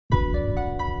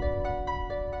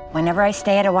Whenever I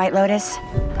stay at a White Lotus,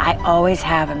 I always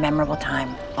have a memorable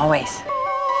time. Always.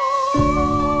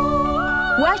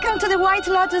 Welcome to the White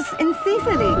Lotus in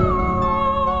Sicily.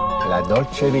 La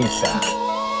dolce vita.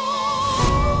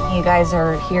 You guys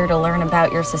are here to learn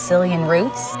about your Sicilian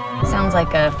roots. Sounds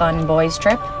like a fun boys'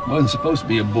 trip. Wasn't supposed to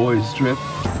be a boys' trip.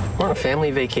 We're on a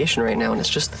family vacation right now, and it's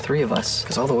just the three of us,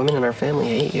 because all the women in our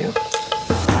family hate you.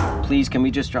 Please, can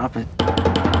we just drop it?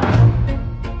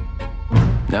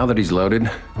 Now that he's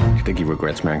loaded, you think he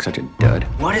regrets marrying such a dud?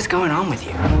 What is going on with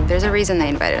you? There's a reason they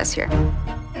invited us here.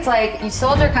 It's like you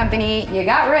sold your company, you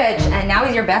got rich, and now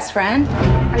he's your best friend.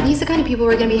 Are these the kind of people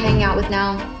we're gonna be hanging out with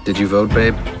now? Did you vote,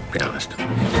 babe? Be honest.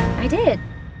 I did.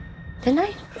 Didn't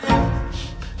I?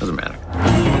 Doesn't matter.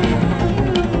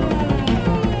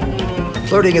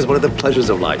 Flirting is one of the pleasures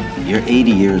of life. You're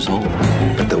 80 years old.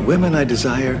 But the women I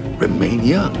desire remain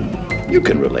young. You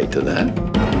can relate to that.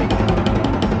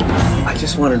 I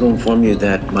just wanted to inform you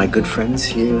that my good friends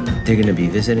here, they're going to be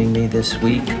visiting me this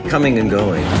week, coming and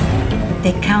going.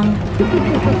 They come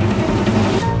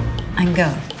and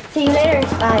go. See you later.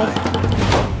 Bye.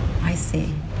 I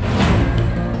see.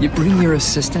 You bring your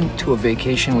assistant to a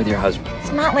vacation with your husband.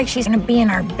 It's not like she's gonna be in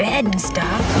our bed and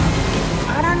stuff.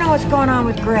 I don't know what's going on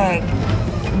with Greg,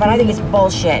 but I think it's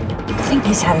bullshit. I think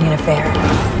he's having an affair.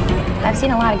 I've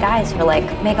seen a lot of guys who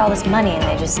make all this money and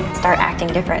they just start acting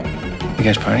different. You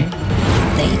guys party?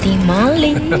 Lady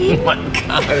Molly. Oh my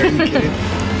God, are you kidding?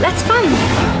 That's fun.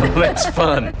 That's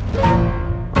fun.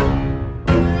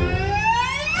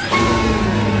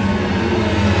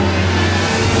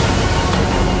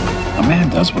 A man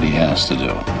does what he has to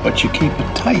do, but you keep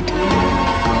it tight.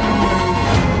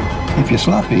 If you're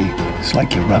sloppy, it's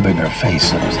like you're rubbing her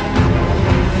face in it.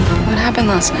 What happened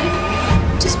last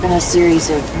night? Just been a series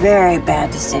of very bad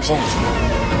decisions.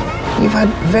 You've had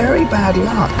very bad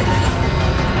luck.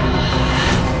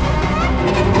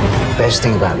 The best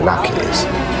thing about luck is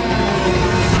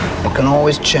it can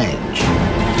always change.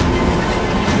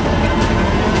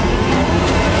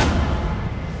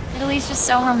 Italy's just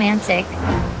so romantic.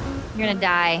 You're gonna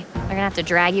die. They're gonna have to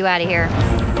drag you out of here.